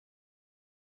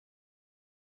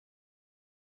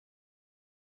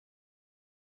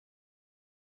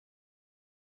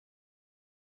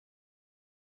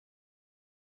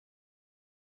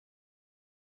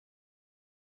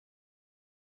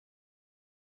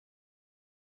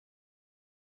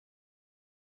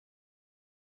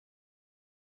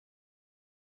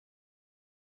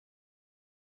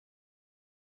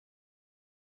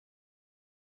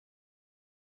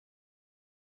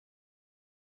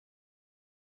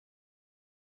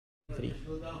Three.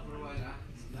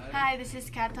 Hi, this is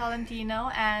Tolentino,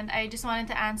 and I just wanted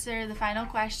to answer the final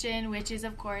question, which is,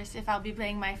 of course, if I'll be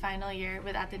playing my final year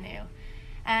with Ateneo.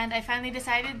 And I finally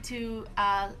decided to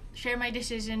share my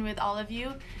decision with all of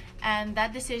you, and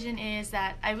that decision is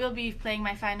that I will be playing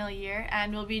my final year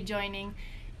and will be joining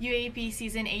UAAP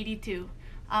Season 82.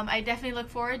 I definitely look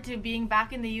forward to being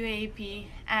back in the UAAP,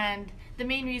 and the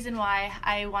main reason why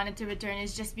I wanted to return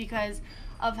is just because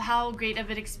of how great of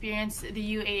an experience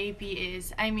the UAAP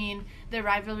is. I mean, the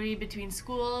rivalry between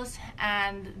schools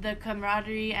and the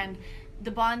camaraderie and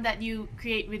the bond that you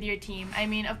create with your team. I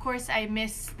mean, of course, I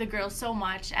miss the girls so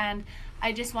much, and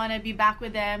I just want to be back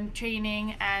with them,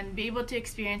 training, and be able to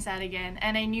experience that again.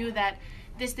 And I knew that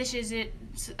this decision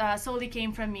solely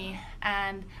came from me,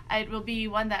 and it will be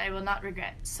one that I will not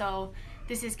regret. So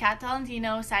this is Kat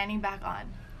Tolentino signing back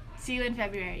on. See you in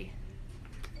February.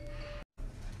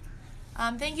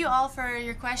 Thank you all for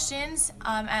your questions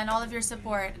and all of your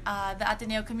support. The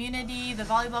Ateneo community, the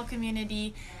volleyball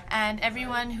community, and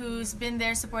everyone who's been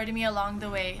there supporting me along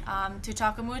the way. To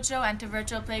Chacamucho and to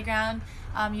Virtual Playground,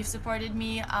 you've supported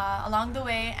me along the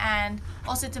way, and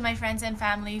also to my friends and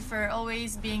family for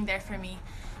always being there for me.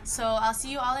 So I'll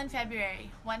see you all in February.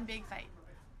 One big fight.